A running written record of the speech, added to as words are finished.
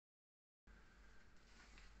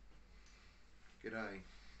G'day.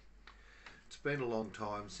 It's been a long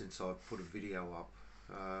time since I've put a video up,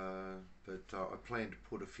 but I plan to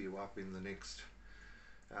put a few up in the next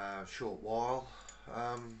short while.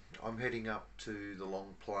 I'm heading up to the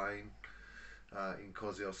Long Plain in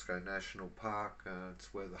Kosciuszko National Park.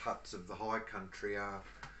 It's where the huts of the high country are,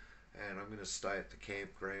 and I'm going to stay at the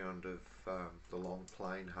campground of the Long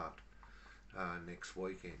Plain hut next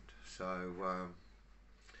weekend. So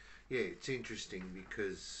yeah, it's interesting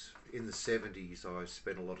because in the 70s I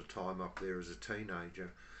spent a lot of time up there as a teenager,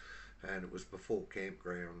 and it was before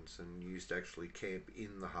campgrounds, and you used to actually camp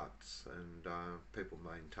in the huts, and people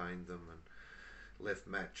maintained them and left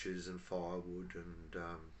matches and firewood and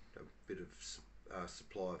a bit of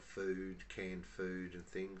supply of food, canned food and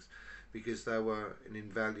things, because they were an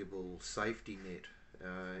invaluable safety net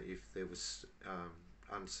if there was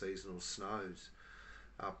unseasonal snows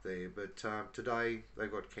up there. But today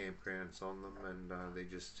they've got campgrounds on them, and they're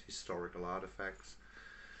just historical artifacts.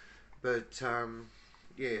 But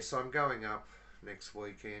yeah, so I'm going up next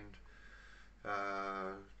weekend,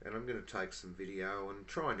 and I'm going to take some video and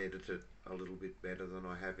try and edit it a little bit better than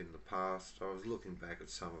I have in the past. I was looking back at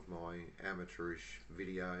some of my amateurish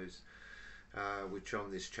videos, which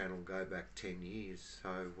on this channel go back 10 years.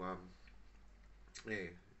 So yeah,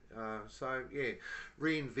 yeah,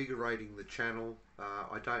 reinvigorating the channel.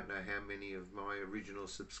 I don't know how many of my original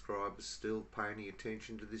subscribers still pay any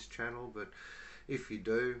attention to this channel, but if you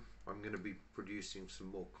do, I'm going to be producing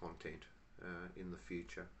some more content in the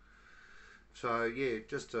future. So yeah,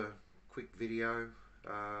 just a quick video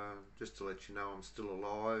just to let you know I'm still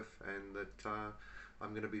alive, and that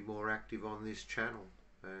I'm going to be more active on this channel,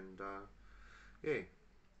 and yeah,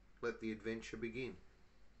 let the adventure begin.